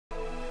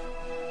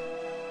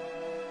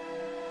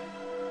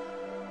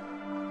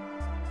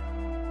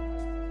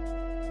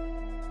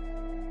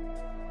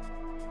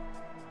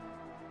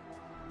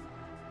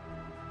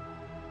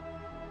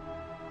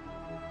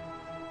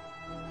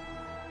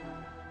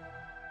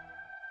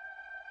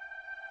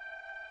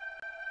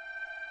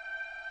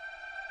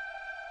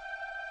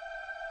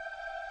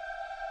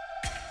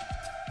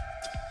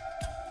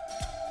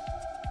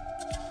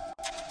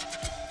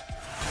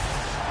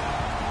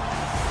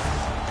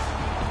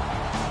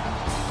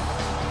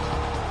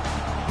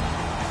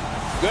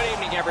Good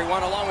evening,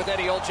 everyone. Along with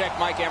Eddie Olczyk,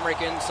 Mike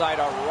Emmerich inside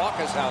our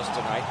raucous house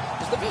tonight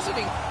is the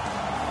visiting.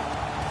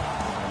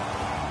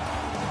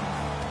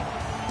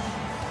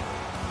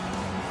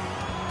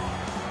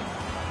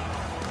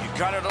 You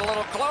cut it a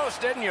little close,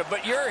 didn't you?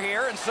 But you're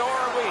here, and so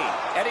are we.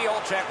 Eddie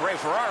Olczyk, Ray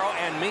Ferraro,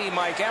 and me,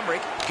 Mike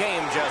Emmerich.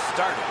 Game just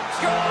started.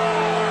 Score!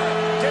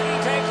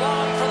 Didn't take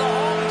long for the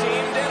home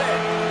team, did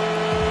it?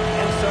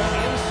 And so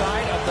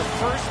inside of the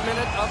first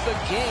minute of the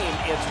game,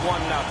 it's 1-0.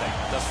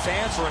 The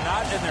fans were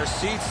not in their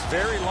seats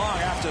very long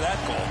after that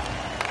goal.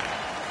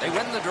 They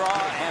win the draw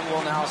and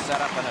will now set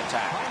up an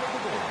attack.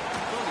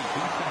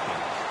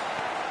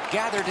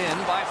 Gathered in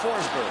by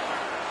Forsberg.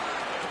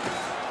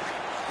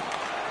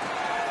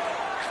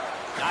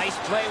 Nice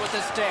play with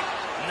the stick.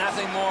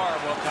 Nothing more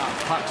will come.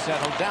 Puck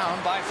settled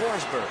down by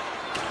Forsberg.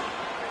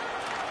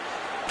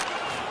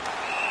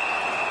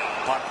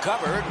 Puck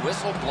covered,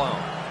 whistle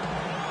blown.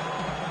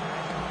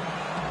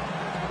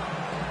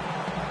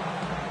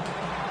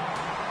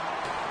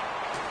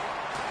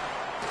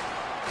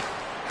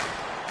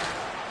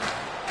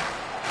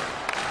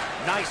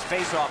 Nice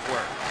face-off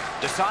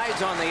work.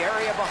 Decides on the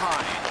area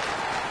behind.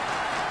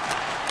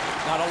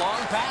 Not a long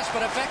pass,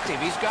 but effective.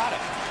 He's got it.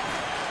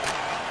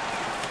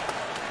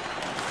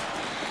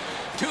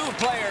 Two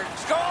players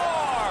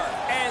score!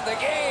 And the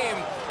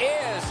game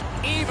is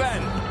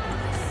even.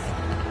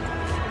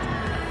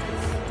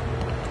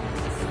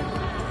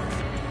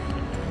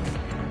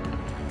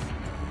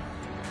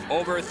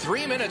 Over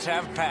 3 minutes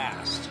have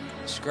passed.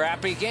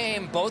 Scrappy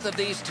game. Both of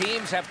these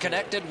teams have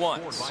connected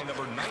once.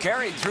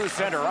 Carried through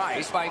center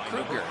ice by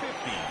Kruger.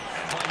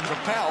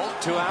 Propelled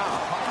to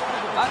out.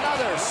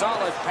 Another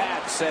solid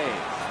pad save.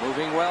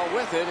 Moving well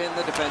with it in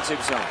the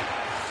defensive zone.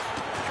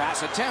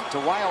 Pass attempt to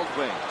Wild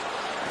Wing.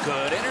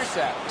 Good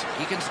intercept.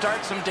 He can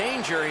start some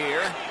danger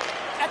here.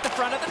 At the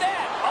front of the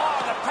net.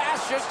 Oh, the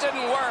pass just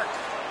didn't work.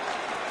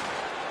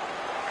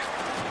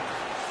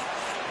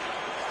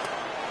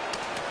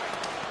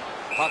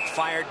 Puck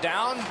fired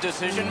down.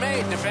 Decision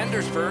made.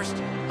 Defenders first.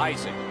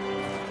 Icing.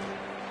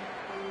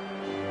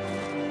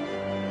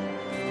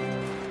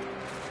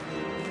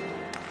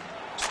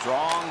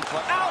 Strong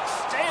play.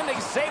 Outstanding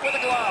save with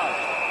a glove.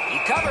 He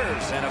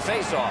covers, and a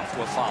face-off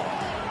will follow.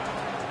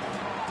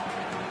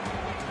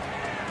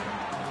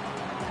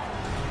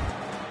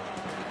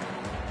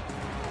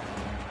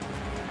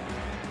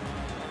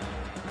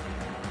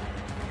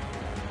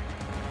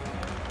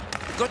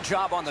 Good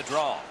job on the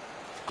draw.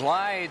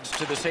 Glides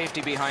to the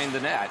safety behind the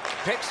net.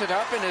 Picks it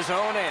up in his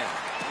own end.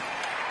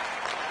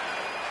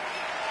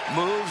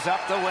 Moves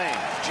up the wing.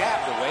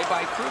 Jabbed away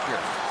by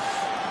Kruger.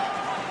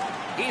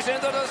 He's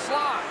into the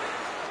slot.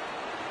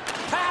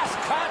 Pass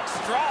cut.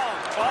 Strong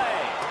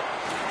play.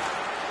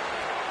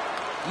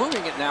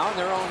 Moving it now in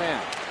their own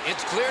end.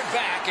 It's cleared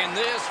back, and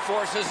this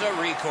forces a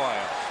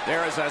recoil.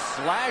 There is a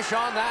slash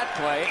on that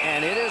play,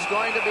 and it is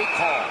going to be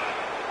called.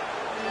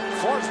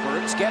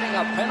 Forsberg's getting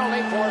a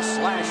penalty for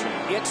slashing.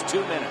 It's 2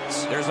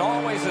 minutes. There's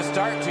always a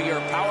start to your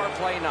power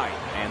play night,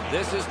 and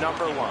this is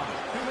number one.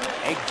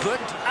 A good,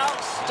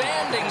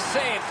 outstanding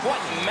save. What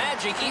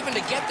magic even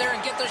to get there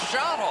and get the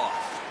shot off.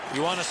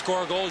 You want to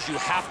score goals, you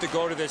have to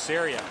go to this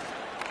area.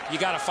 You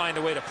got to find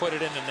a way to put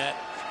it in the net.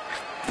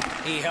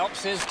 He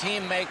helps his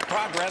team make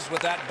progress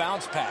with that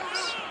bounce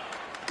pass.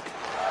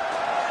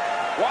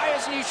 Why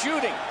isn't he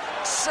shooting?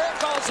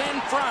 Circles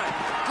in front.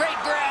 Great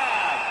grab.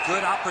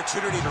 Good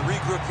opportunity to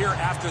regroup here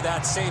after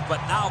that save,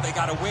 but now they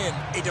got to win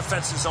a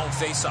defensive zone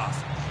faceoff.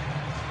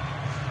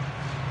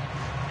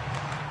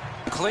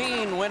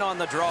 Clean win on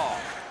the draw.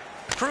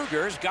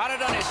 Kruger's got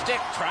it on his stick,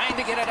 trying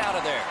to get it out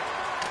of there.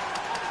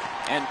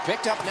 And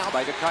picked up now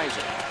by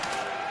DeKaiser.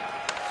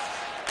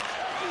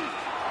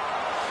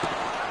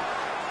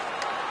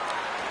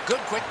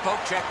 Good quick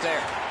poke check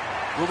there.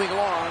 Moving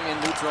along in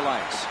neutral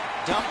ice.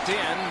 Dumped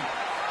in.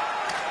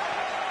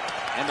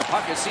 And the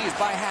puck is seized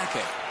by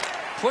Hackett.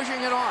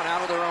 Pushing it on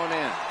out of their own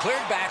end.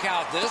 Cleared back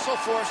out. This will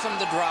force them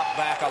to drop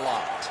back a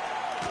lot.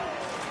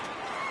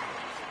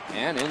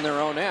 And in their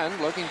own end,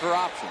 looking for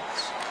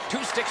options.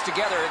 Two sticks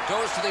together. It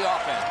goes to the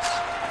offense.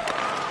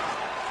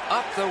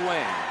 Up the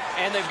wing.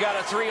 And they've got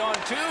a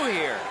 3-on-2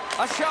 here.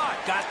 A shot.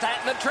 Got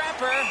that in the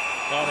trapper.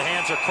 Well, the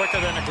hands are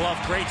quicker than the glove.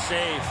 Great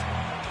save.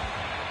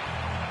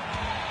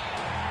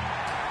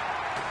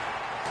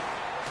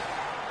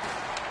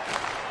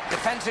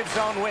 Defensive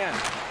zone win.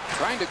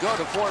 Trying to go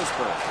to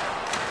Forsberg.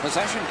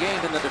 Possession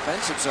gained in the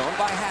defensive zone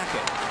by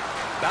Hackett.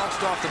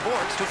 Bounced off the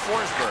boards to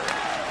Forsberg.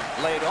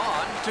 Laid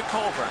on to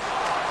Colburn.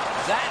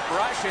 That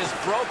rush is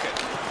broken.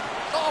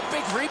 Oh,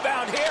 big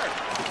rebound here.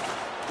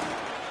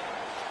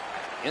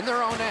 In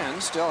their own end,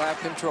 still have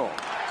control.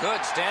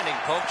 Good standing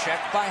poke check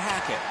by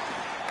Hackett.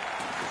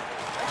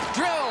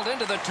 Drilled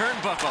into the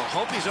turnbuckle.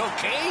 Hope he's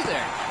okay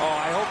there. Oh,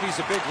 I hope he's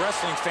a big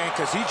wrestling fan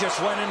because he just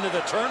went into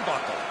the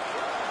turnbuckle.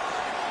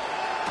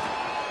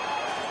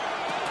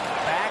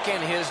 Back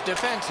in his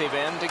defensive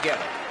end to get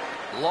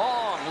it.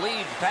 Long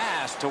lead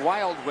pass to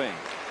Wild Wing.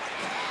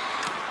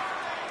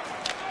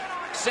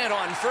 Sent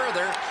on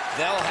further.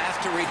 They'll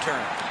have to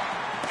return.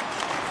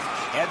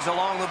 Heads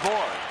along the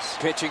boards.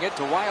 Pitching it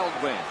to Wild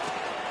Wing.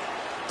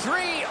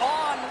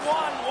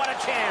 3-on-1. What a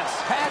chance.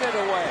 Patted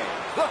away.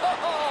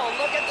 Oh,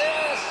 look at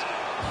this.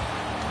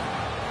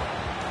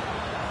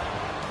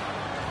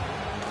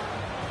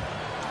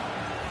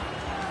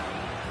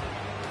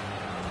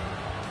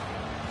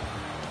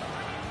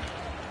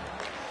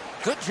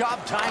 Good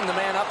job tying the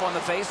man up on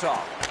the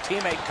faceoff.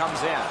 Teammate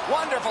comes in.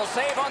 Wonderful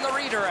save on the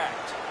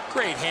redirect.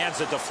 Great hands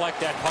to deflect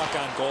that puck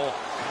on goal.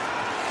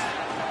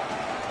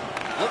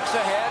 Looks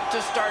ahead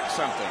to start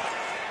something.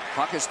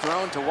 Puck is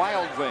thrown to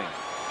Wild Wing.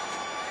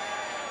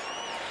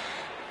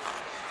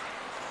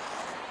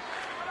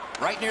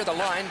 Right near the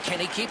line, can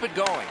he keep it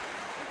going?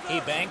 He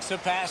banks a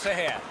pass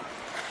ahead.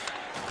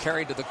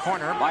 Carried to the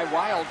corner by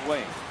Wild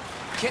Wing.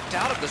 Kicked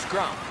out of the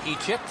scrum. He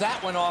chipped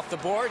that one off the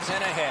boards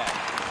and ahead.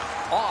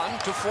 On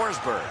to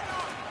Forsberg.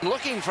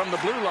 Looking from the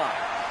blue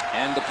line.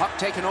 And the puck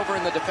taken over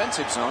in the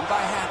defensive zone by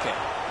Hackett.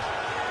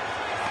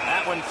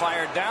 That one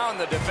fired down.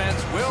 The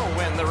defense will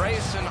win the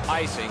race, and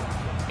icing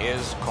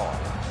is called.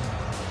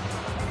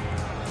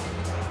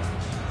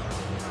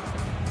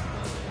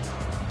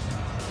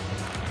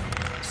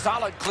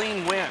 Solid,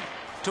 clean win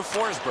to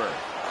Forsberg.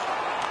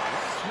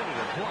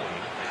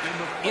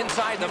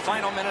 Inside the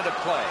final minute of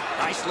play.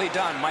 Nicely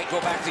done. Might go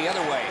back the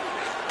other way.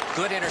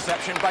 Good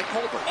interception by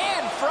Colbert.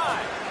 In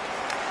front.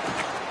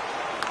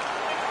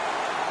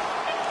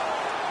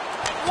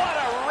 What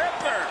a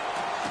ripper.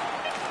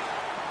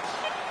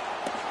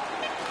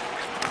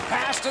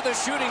 Pass to the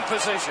shooting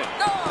position.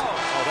 No!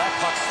 Oh, that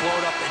puck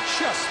slowed up and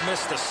just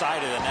missed the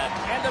side of the net.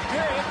 And the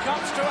period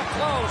comes to a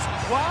close.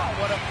 Wow,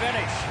 what a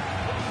finish.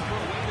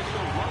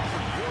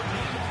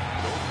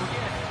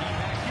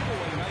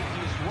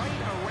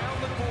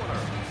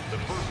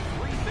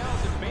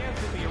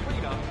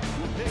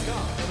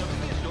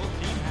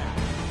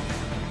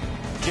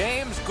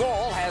 James'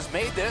 goal has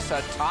made this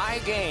a tie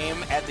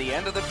game at the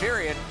end of the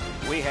period.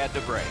 We had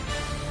to break.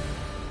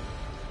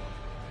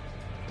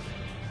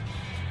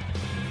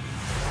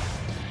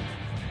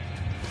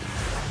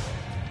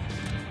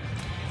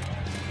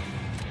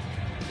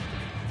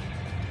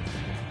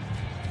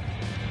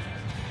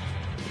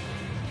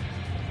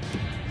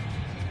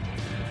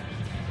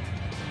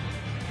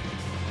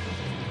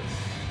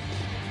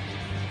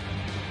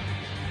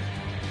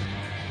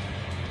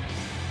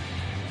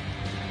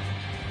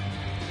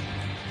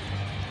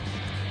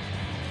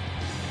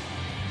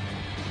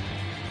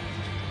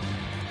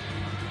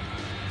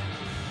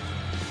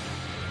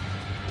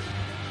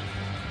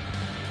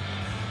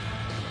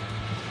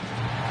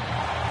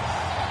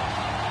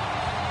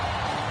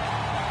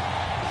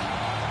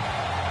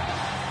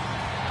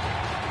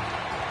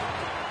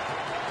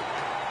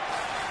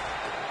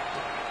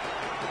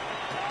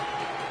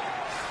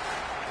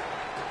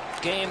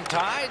 Game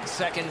tied,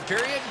 second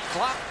period,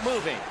 clock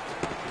moving.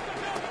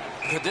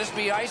 Could this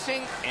be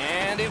icing?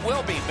 And it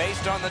will be,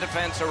 based on the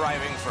defense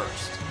arriving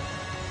first.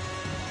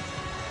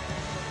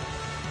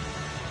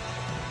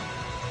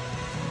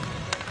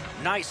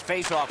 Nice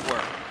face-off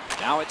work.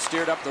 Now it's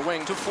steered up the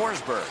wing to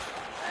Forsberg.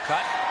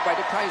 Cut by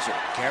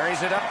DeKaiser.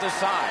 Carries it up the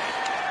side.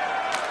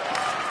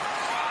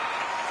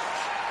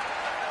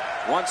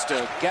 Wants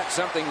to get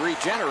something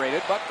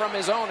regenerated, but from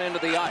his own end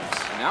of the ice.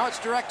 Now it's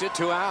directed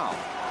to Al.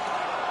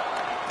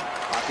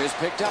 Puck is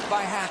picked up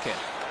by Hackett.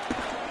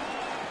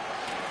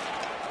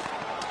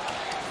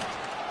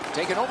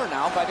 Taken over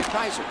now by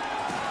DeKaiser.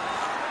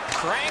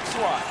 Cranks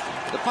one.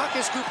 The puck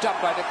is scooped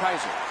up by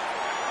DeKaiser.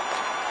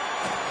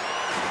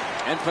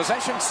 And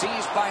possession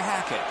seized by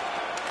Hackett.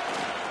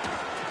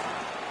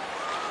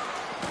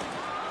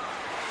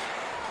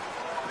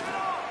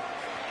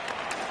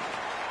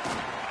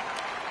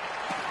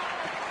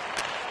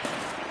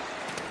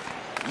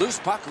 Loose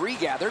puck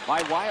regathered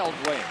by Wild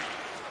Wing.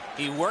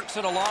 He works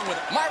it along with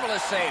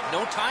marvelous save.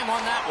 No time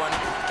on that one.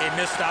 A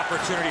missed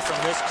opportunity from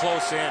this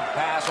close in.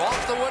 Pass off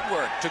the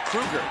woodwork to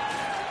Kruger.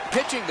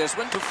 Pitching this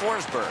one to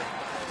Forsberg.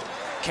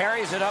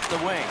 Carries it up the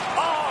wing.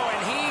 Oh,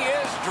 and he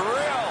is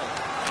drilled.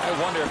 I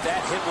wonder if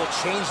that hit will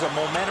change the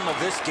momentum of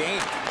this game.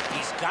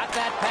 He's got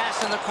that pass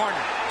in the corner.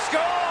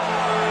 Score!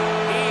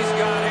 He's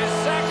got his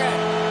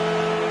second.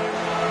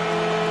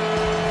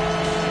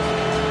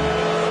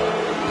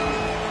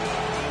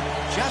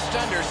 Just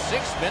under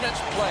 6 minutes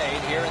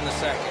played here in the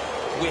second.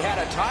 We had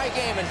a tie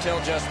game until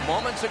just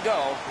moments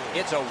ago.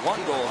 It's a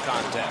one-goal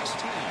contest.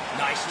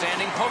 Nice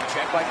standing poke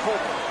check by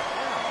Colbert.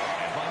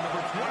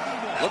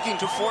 Looking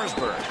to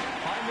Forsberg.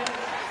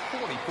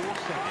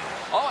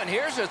 Oh, and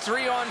here's a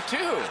 3-on-2.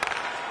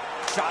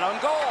 Shot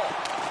on goal.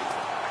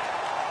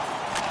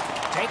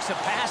 Takes a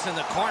pass in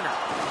the corner.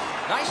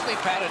 Nicely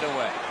patted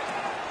away.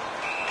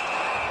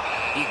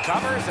 He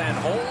covers and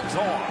holds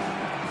on.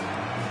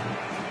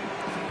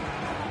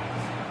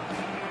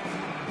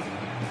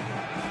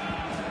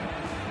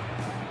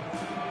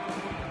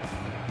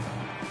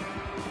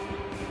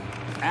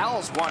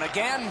 Al's won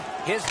again.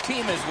 His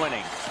team is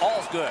winning.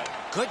 All's good.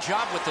 Good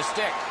job with the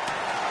stick.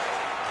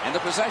 And the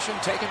possession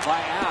taken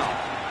by Al.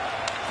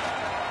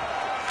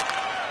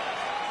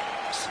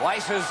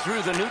 Slices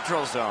through the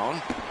neutral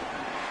zone.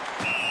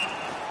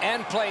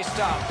 And play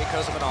stopped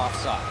because of an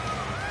offside.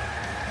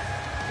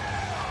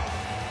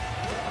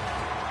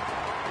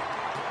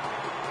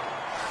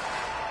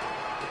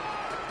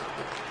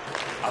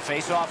 A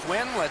face-off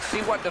win. Let's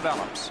see what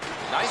develops.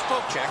 Nice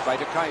poke check by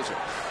DeKaiser.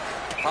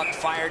 Puck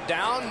fired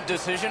down.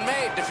 Decision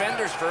made.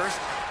 Defenders first.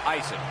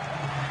 Ice it.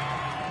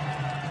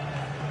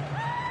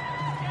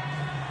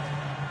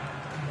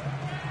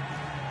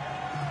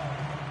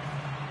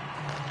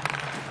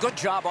 Good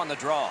job on the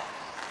draw.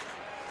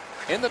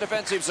 In the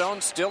defensive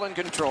zone, still in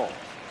control.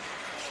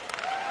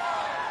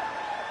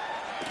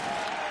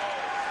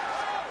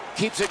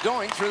 Keeps it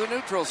going through the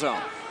neutral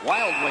zone.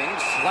 Wild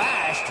Wings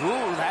slashed.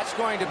 Ooh, that's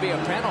going to be a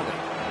penalty.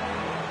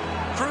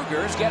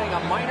 Kruger's getting a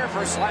minor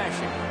for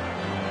slashing.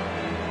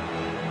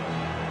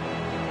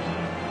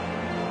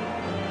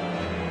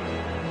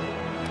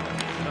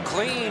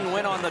 Clean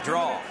win on the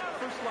draw.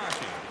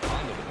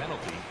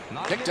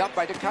 Picked up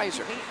by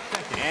DeKaiser.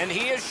 And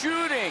he is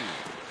shooting.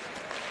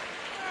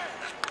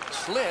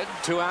 Slid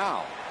to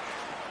Al.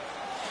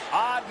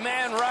 Odd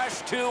man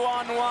rush,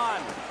 2-on-1.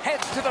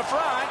 Heads to the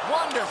front.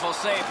 Wonderful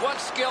save. What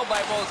skill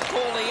by both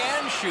goalie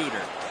and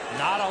shooter.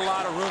 Not a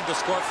lot of room to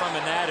score from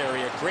in that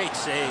area. Great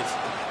save.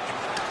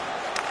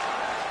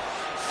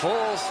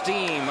 Full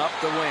steam up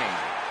the wing.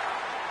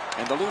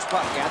 And the loose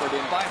puck gathered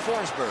in by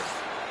Forsberg.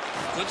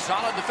 Good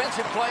solid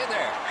defensive play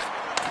there.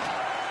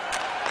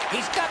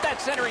 He's got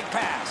that centering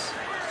pass.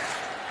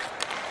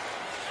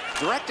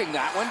 Directing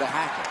that one to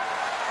Hackett.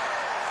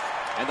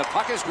 And the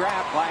puck is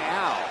grabbed by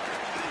Al.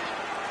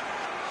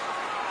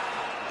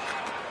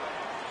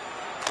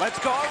 Let's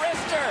go,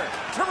 Rister.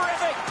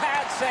 Terrific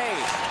pad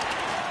save.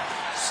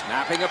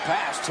 Snapping a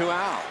pass to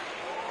Al.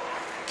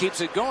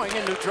 Keeps it going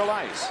in neutral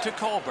ice to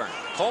Colburn.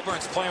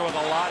 Colburn's playing with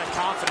a lot of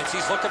confidence.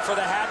 He's looking for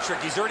the hat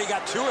trick. He's already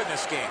got 2 in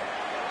this game.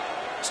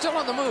 Still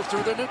on the move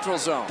through the neutral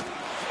zone.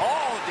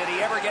 Oh, did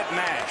he ever get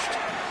mashed?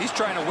 He's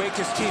trying to wake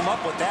his team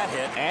up with that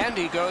hit. And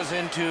he goes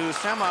into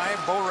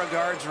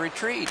semi-Beauregard's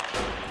retreat.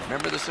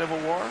 Remember the Civil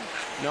War?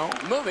 No?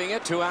 Moving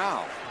it to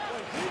Al.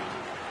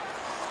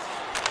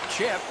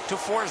 Chip to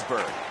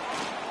Forsberg.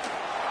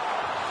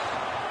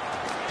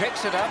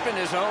 Picks it up in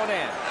his own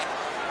end.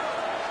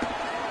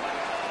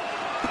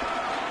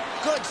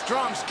 Good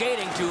strong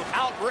skating to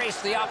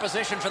outrace the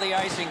opposition for the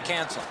icing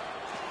cancel.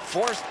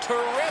 Forced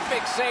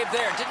terrific save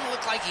there. Didn't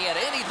look like he had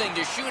anything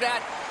to shoot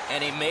at,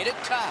 and he made it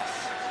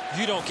tough.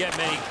 You don't get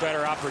many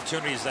better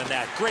opportunities than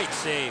that. Great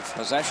save.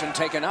 Possession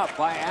taken up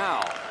by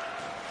Al.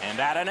 And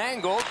at an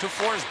angle to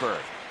Forsberg.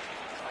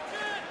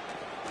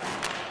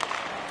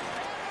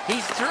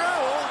 He's through.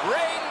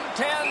 Ring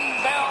 10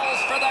 bells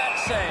for that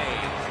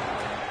save.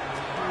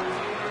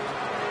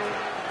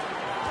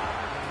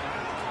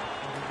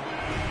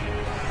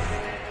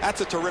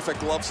 That's a terrific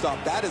glove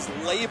stop. That is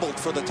labeled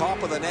for the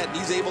top of the net, and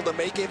he's able to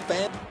make it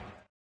fan.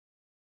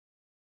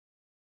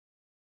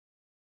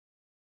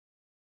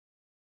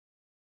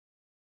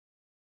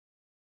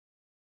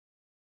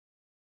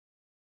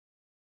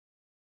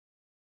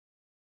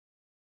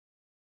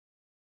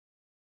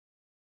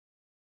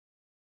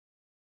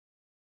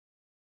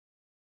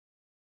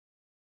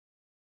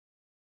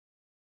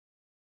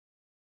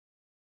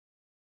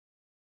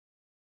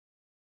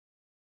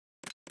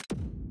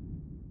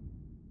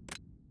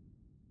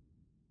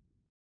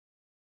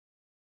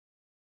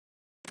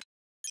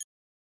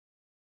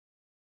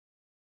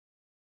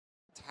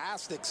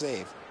 Fantastic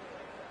save.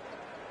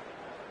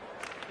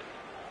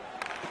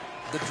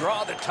 The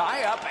draw, the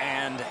tie-up,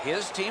 and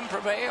his team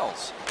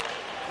prevails.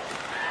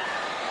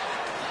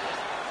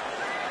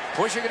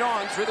 Pushing it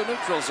on through the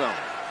neutral zone.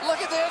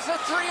 Look at this, a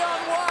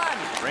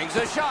 3-on-1. Brings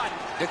a shot.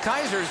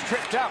 DeKaiser's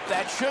tripped up.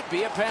 That should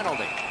be a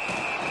penalty.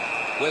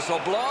 Whistle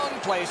blown,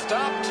 play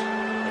stopped.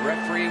 The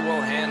referee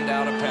will hand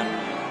out a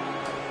penalty.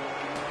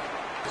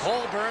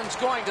 Colburn's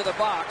going to the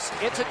box.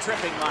 It's a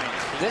tripping minor.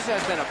 This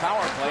has been a power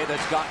play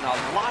that's gotten a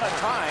lot of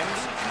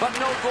times, but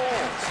no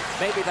goals.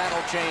 Maybe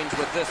that'll change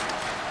with this one.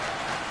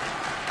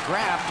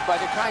 Grabbed by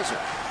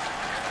DeKaiser.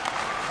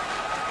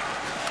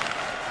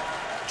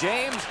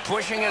 James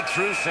pushing it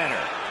through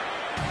center.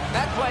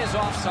 That play is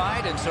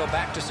offside, and so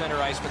back to center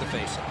ice for the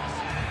faceoff.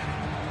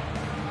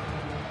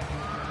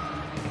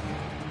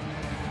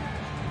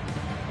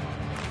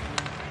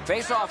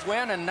 Faceoff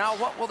win, and now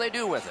what will they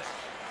do with it?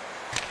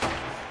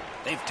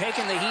 They've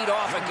taken the heat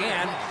off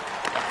again.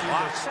 The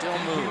clock still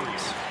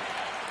moves.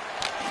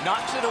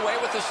 Knocks it away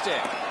with the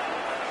stick.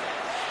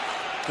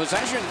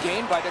 Possession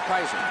gained by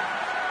DeKaiser.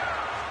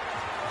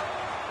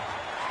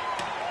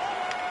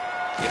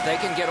 If they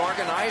can get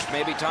organized,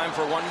 maybe time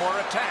for one more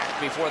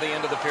attack before the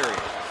end of the period.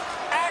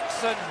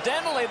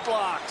 Accidentally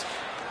blocked.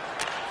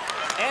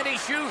 And he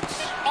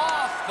shoots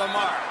off the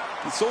mark.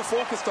 He's so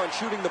focused on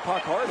shooting the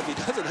puck hard. If he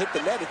doesn't hit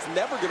the net, it's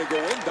never going to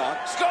go in,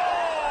 Doc. Score!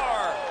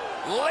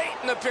 Late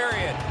in the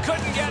period.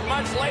 Couldn't get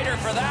much later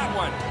for that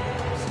one.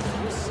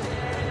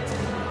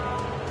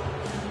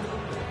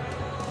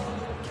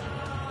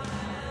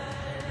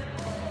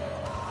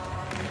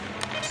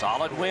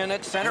 Solid win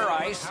at center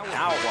ice.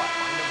 Now what?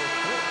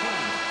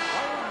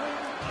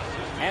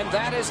 And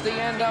that is the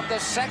end of the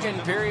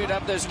second period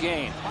of this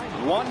game.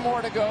 One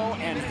more to go,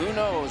 and who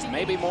knows,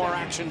 maybe more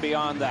action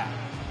beyond that.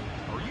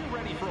 Are you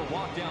ready for a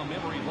walk down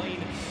memory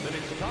lane? Then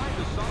it's time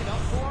to sign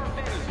up for our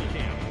fantasy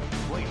camp.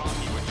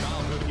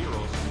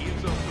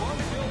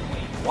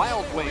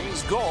 Wild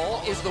Wings'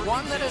 goal is the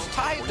one that has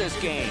tied this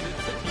game.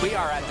 We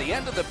are at the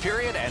end of the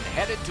period and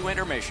headed to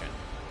intermission.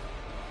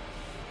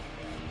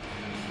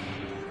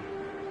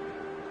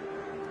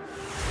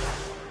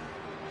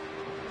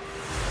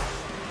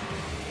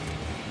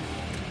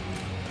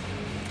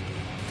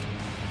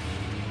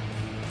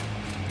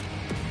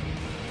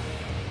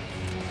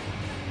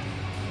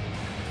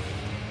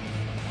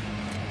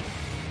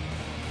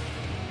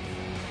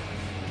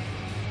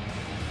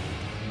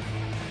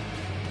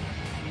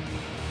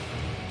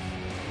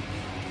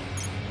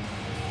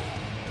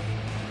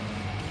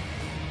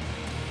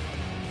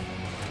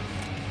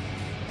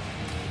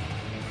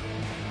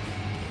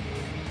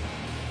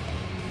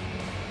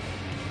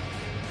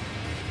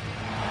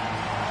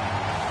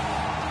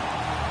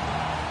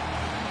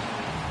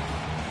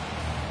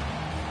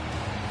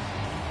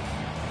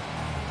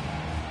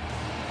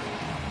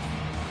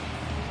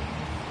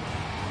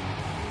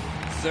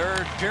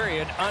 Third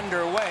period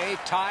underway,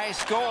 tie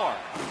score.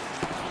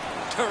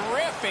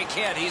 Terrific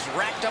hit. He's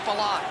racked up a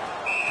lot.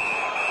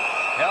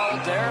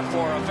 Held there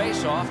for a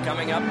face-off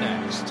coming up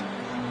next.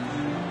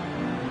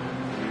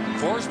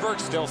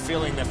 Forsberg's still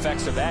feeling the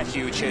effects of that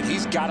huge hit.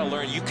 He's got to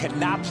learn you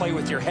cannot play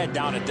with your head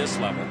down at this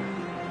level.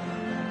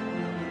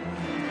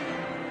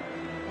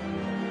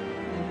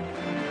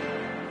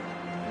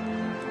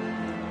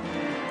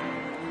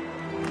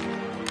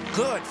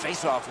 Good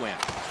face-off win.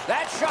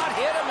 That shot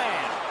hit a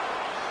man.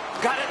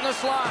 Got it in the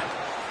slot.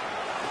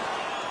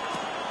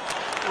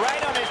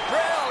 Right on his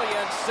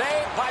brilliant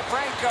save by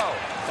Franco.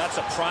 That's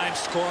a prime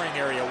scoring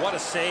area. What a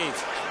save.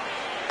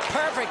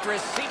 Perfect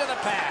receipt of the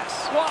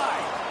pass.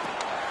 Wide.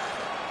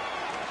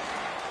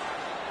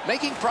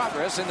 Making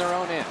progress in their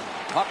own end.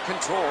 Puck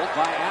controlled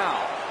by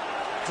Al.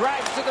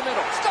 Drives to the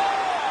middle. Score!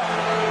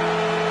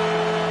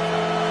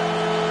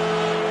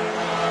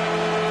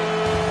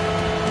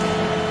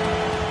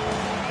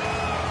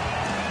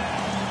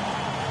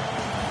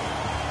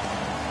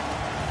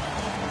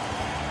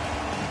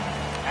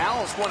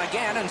 Al's won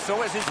again, and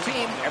so is his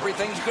team.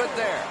 Everything's good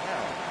there.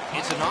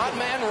 It's an odd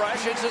man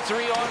rush. It's a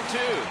 3-on-2.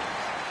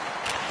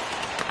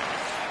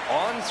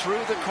 On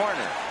through the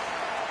corner.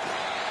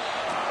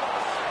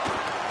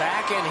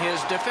 Back in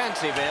his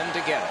defensive end to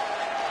get it.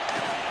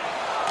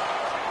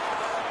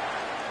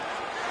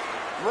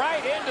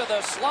 Right into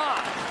the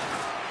slot.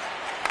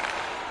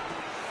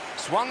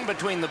 Swung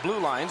between the blue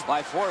lines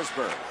by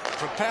Forsberg.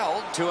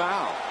 Propelled to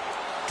Al.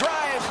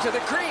 Drives to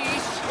the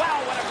crease.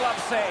 Wow, what a glove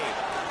save.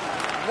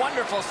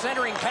 Wonderful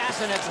centering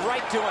pass, and it's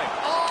right to him.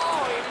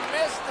 Oh, he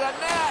missed the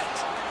net.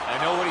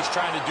 I know what he's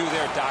trying to do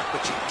there, Doc,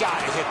 but you got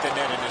to hit the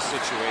net in this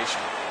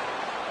situation.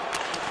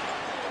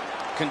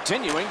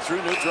 Continuing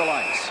through neutral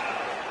ice.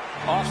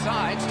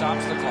 Offside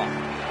stops the clock.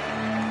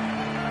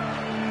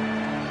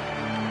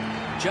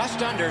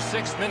 Just under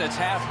 6 minutes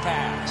have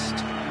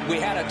passed.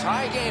 We had a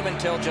tie game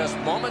until just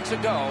moments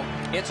ago.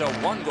 It's a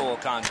one-goal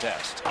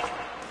contest.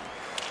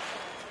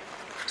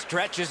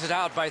 Stretches it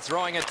out by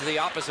throwing it to the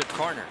opposite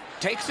corner.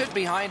 Takes it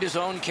behind his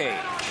own cage.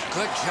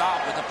 Good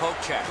job with the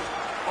poke check.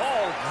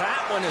 Oh,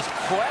 that one is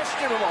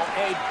questionable.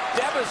 A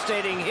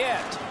devastating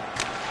hit.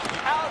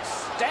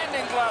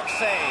 Outstanding glove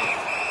save.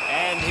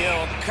 And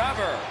he'll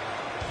cover.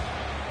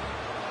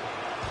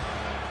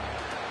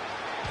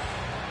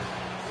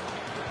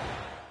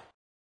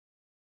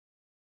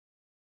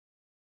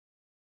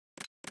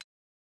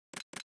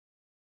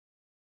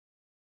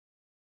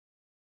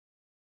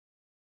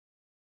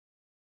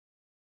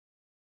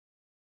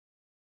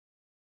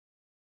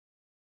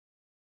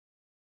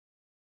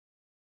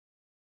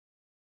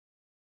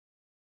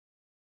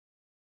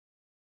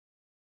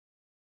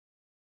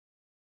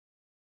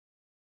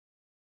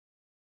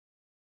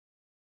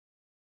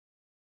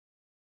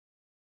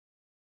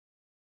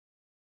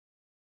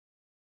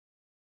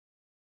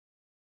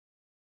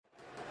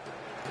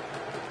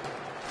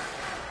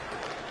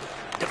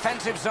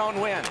 Defensive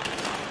zone win.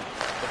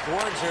 The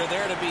boards are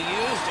there to be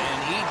used,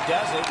 and he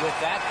does it with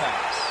that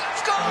pass.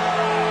 Score!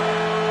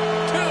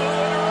 2 in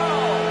a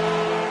row.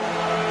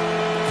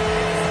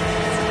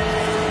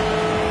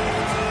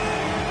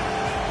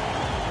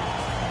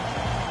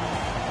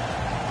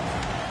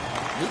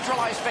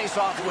 Neutralized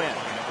face-off win.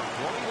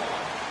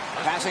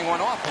 Passing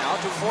one off now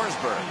to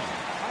Forsberg.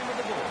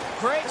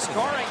 Great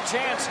scoring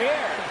chance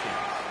here.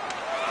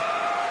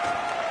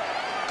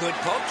 Good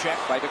poke check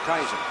by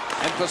DeKaiser.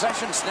 And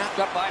possession snapped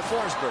up by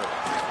Forsberg.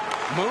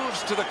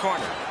 Moves to the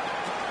corner.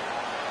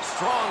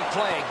 Strong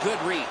play,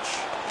 good reach.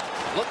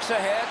 Looks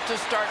ahead to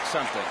start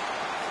something.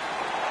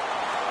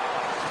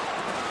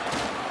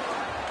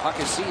 Puck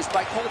is seized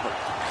by Colbert.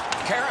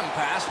 Karam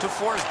pass to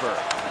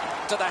Forsberg.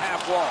 To the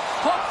half wall.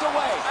 Poked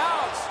away.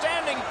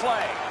 Outstanding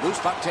play. Loose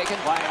puck taken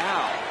by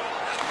Al.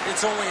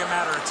 It's only a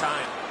matter of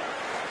time.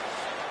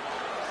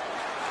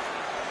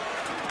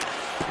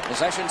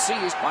 Possession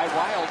seized by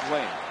Wild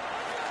Wing.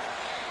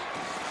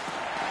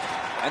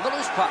 And the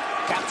loose puck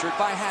captured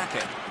by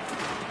Hackett.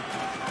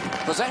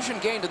 Possession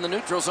gained in the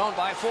neutral zone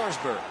by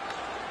Forsberg.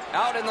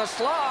 Out in the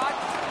slot.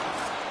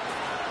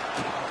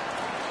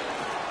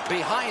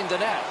 Behind the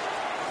net.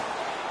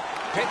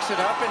 Picks it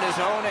up in his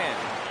own end.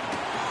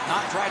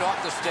 Knocked right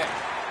off the stick.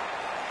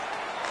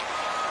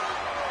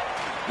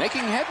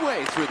 Making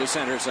headway through the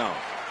center zone.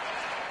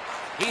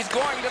 He's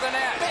going to the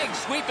net. Big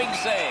sweeping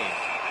save.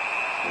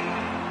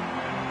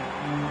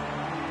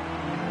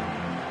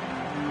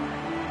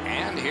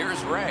 And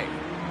here's Ray.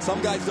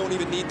 Some guys don't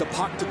even need the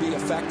puck to be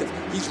effective.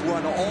 He's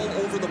run all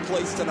over the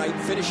place tonight,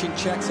 finishing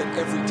checks at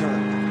every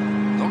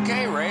turn.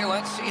 Okay, Ray,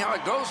 let's see how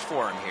it goes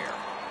for him here.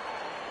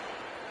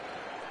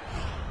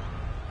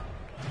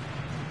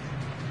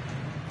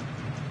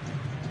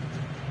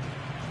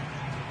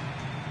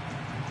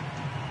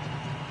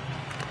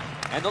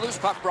 And the loose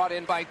puck brought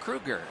in by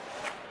Kruger.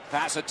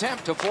 Pass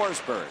attempt to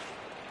Forsberg.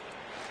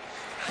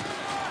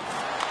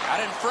 Out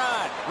in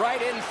front.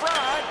 Right in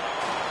front.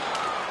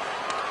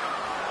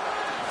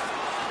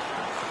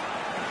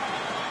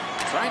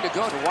 Trying to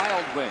go to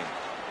Wild Wing.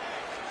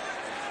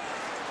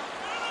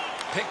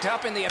 Picked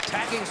up in the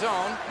attacking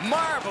zone.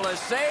 Marvelous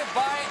save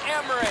by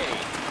Emery.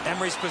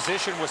 Emery's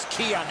position was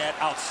key on that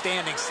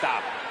outstanding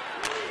stop.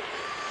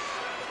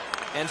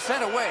 And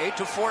sent away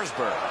to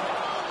Forsberg.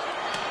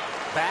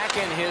 Back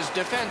in his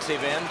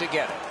defensive end to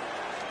get it.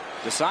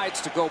 Decides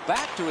to go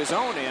back to his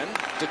own end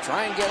to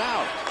try and get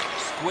out.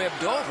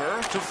 Squibbed over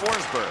to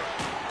Forsberg.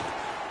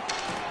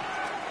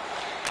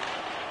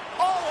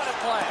 Oh, what a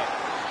play.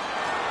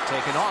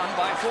 Taken on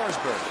by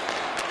Forsberg.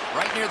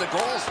 Right near the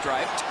goal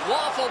stripe.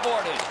 Waffle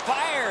boarded.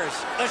 Fires.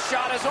 The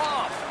shot is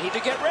off. Need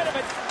to get rid of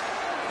it.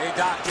 Hey,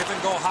 Doc, give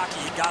and go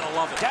hockey. You gotta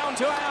love it. Down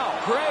to Al.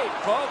 Great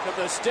poke of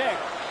the stick.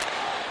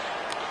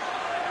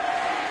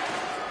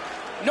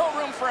 No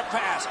room for a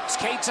pass.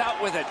 Skates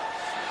out with it.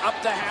 Up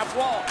the half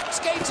wall.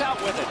 Skates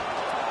out with it.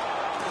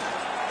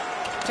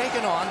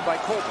 Taken on by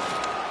Colby.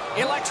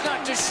 Elects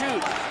not to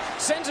shoot.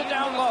 Sends it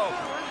down low.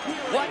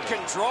 What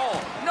control.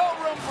 No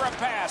room for a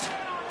pass.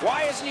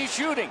 Why isn't he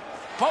shooting?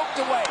 Poked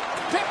away.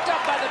 Picked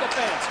up by the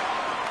defense.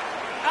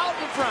 Out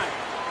in front.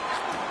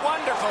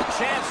 Wonderful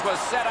chance was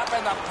set up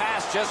and the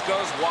pass just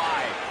goes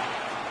wide.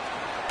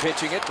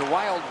 Pitching it to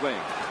Wild Wing.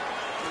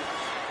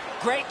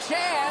 Great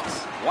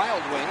chance.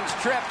 Wild Wings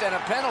tripped and a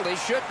penalty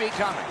should be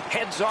coming.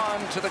 Heads on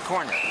to the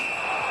corner.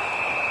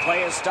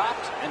 Play is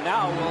stopped and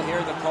now we'll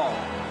hear the call.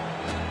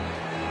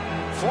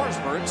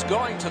 Forsberg's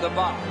going to the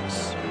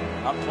box.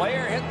 A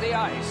player hit the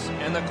ice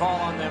and the call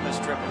on them is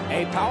triple.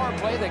 A power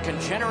play that can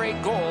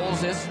generate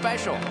goals is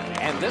special.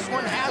 And this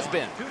one has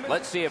been.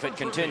 Let's see if it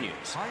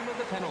continues.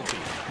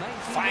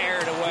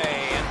 Fired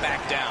away and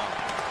back down.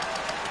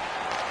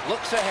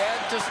 Looks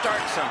ahead to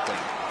start something.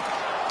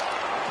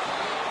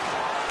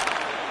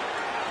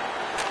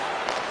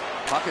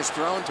 Puck is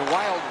thrown to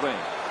Wild Wing.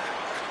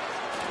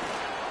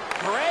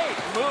 Great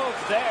move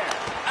there.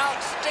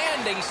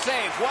 Outstanding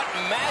save. What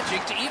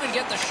magic to even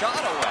get the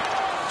shot away.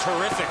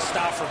 Terrific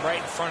stop from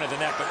right in front of the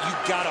net, but you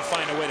got to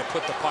find a way to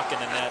put the puck in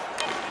the net.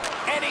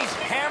 And he's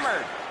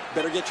hammered.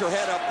 Better get your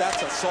head up.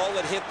 That's a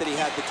solid hit that he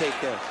had to take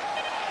there.